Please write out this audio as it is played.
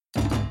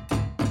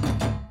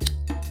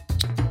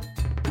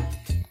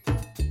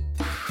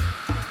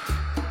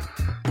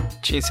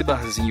tinha esse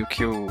barzinho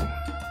que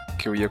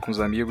eu ia com os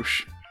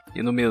amigos,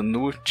 e no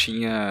menu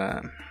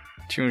tinha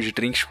uns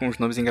drinks com uns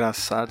nomes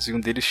engraçados, e um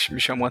deles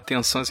me chamou a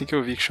atenção assim que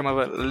eu vi, que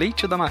chamava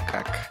Leite da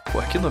Macaca.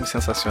 Pô, que nome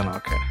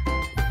sensacional, cara.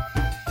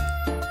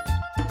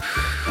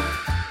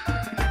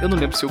 Eu não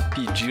lembro se eu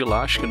pedi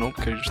lá, acho que não,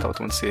 porque a gente tava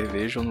tomando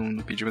cerveja, eu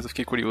não pedi, mas eu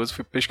fiquei curioso,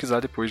 fui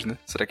pesquisar depois, né?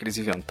 Será que eles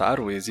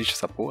inventaram ou existe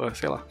essa porra?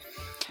 Sei lá.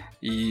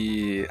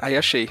 E aí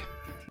achei.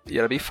 E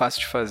era bem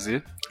fácil de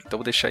fazer, então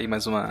vou deixar aí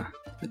mais uma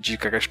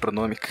dica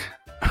gastronômica.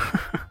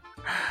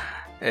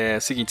 É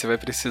o seguinte, você vai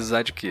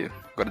precisar de quê?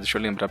 Agora deixa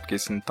eu lembrar porque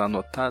esse não tá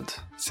anotado.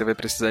 Você vai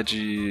precisar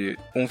de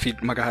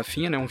uma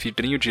garrafinha, né? Um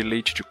vidrinho de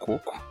leite de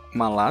coco,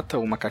 uma lata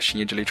ou uma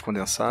caixinha de leite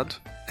condensado,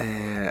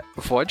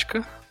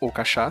 vodka ou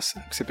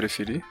cachaça, que você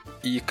preferir,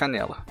 e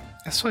canela.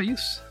 É só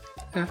isso.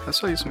 É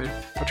só isso mesmo,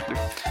 pode crer.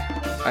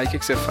 Aí o que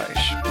você faz?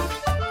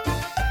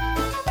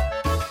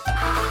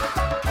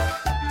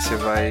 Você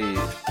vai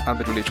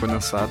abrir o leite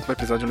condensado, vai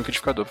precisar de um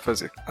liquidificador pra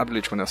fazer. Abre o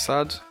leite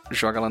condensado,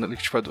 joga lá no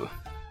liquidificador.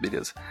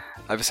 Beleza.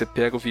 Aí você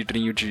pega o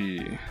vidrinho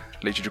de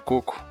leite de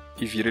coco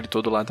e vira ele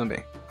todo lá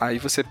também. Aí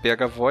você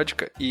pega a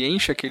vodka e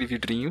enche aquele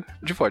vidrinho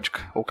de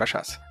vodka ou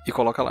cachaça e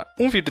coloca lá.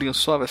 Um vidrinho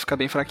só vai ficar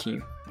bem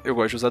fraquinho. Eu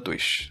gosto de usar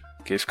 2,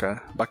 que aí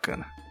fica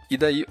bacana. E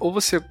daí, ou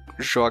você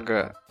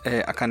joga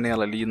a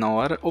canela ali na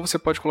hora, ou você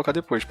pode colocar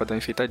depois pra dar uma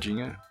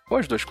enfeitadinha. Ou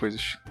as 2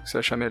 coisas, que você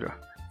achar melhor.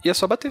 E é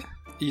só bater.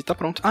 E tá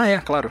pronto.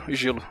 Claro, e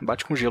gelo.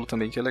 Bate com gelo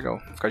também, que é legal.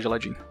 Ficar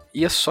geladinho.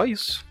 E é só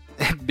isso.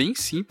 É bem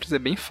simples, é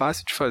bem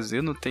fácil de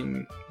fazer, não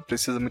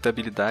precisa muita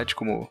habilidade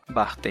como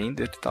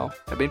bartender e tal.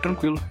 É bem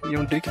tranquilo. E é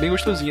um drink bem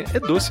gostosinho. É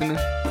doce, né?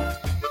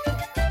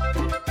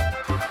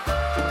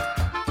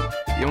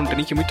 E é um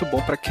drink muito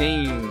bom pra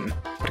quem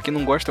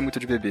não gosta muito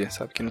de beber,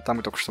 sabe? Quem não tá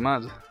muito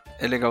acostumado.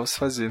 É legal se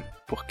fazer,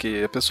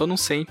 porque a pessoa não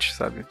sente,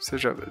 sabe?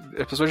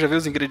 A pessoa já vê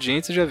os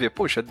ingredientes e já vê,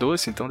 poxa, é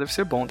doce, então deve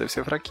ser bom, deve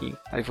ser fraquinho.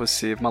 Aí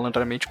você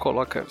malandramente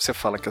você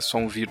fala que é só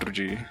um vidro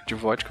de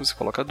vodka, você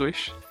coloca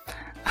 2.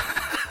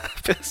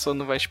 A pessoa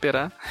não vai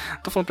esperar.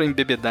 Não tô falando pra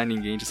embebedar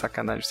ninguém de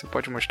sacanagem, você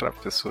pode mostrar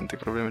pra pessoa, não tem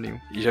problema nenhum.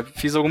 E já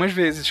fiz algumas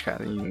vezes,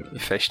 cara, em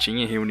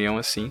festinha, em reunião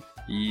assim.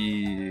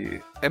 E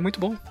é muito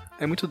bom,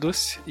 é muito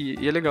doce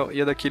e é legal.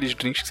 E é daqueles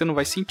drinks que você não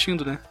vai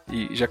sentindo, né?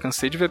 E já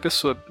cansei de ver a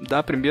pessoa dar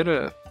a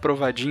primeira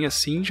provadinha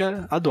assim,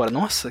 já adora.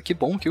 Nossa, que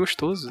bom, que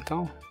gostoso e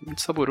tal,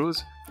 muito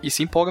saboroso. E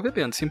se empolga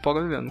bebendo.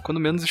 Quando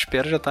menos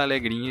espera já tá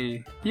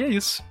alegrinha e é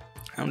isso.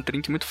 É um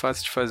drink muito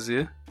fácil de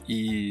fazer.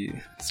 E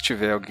se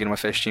tiver alguém numa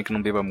festinha que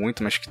não beba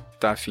muito, mas que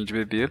tá afim de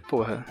beber,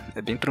 porra,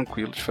 é bem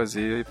tranquilo de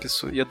fazer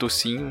e é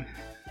docinho,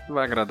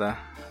 vai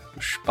agradar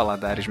os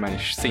paladares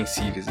mais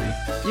sensíveis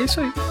aí. E é isso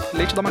aí,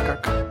 leite da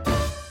macaca.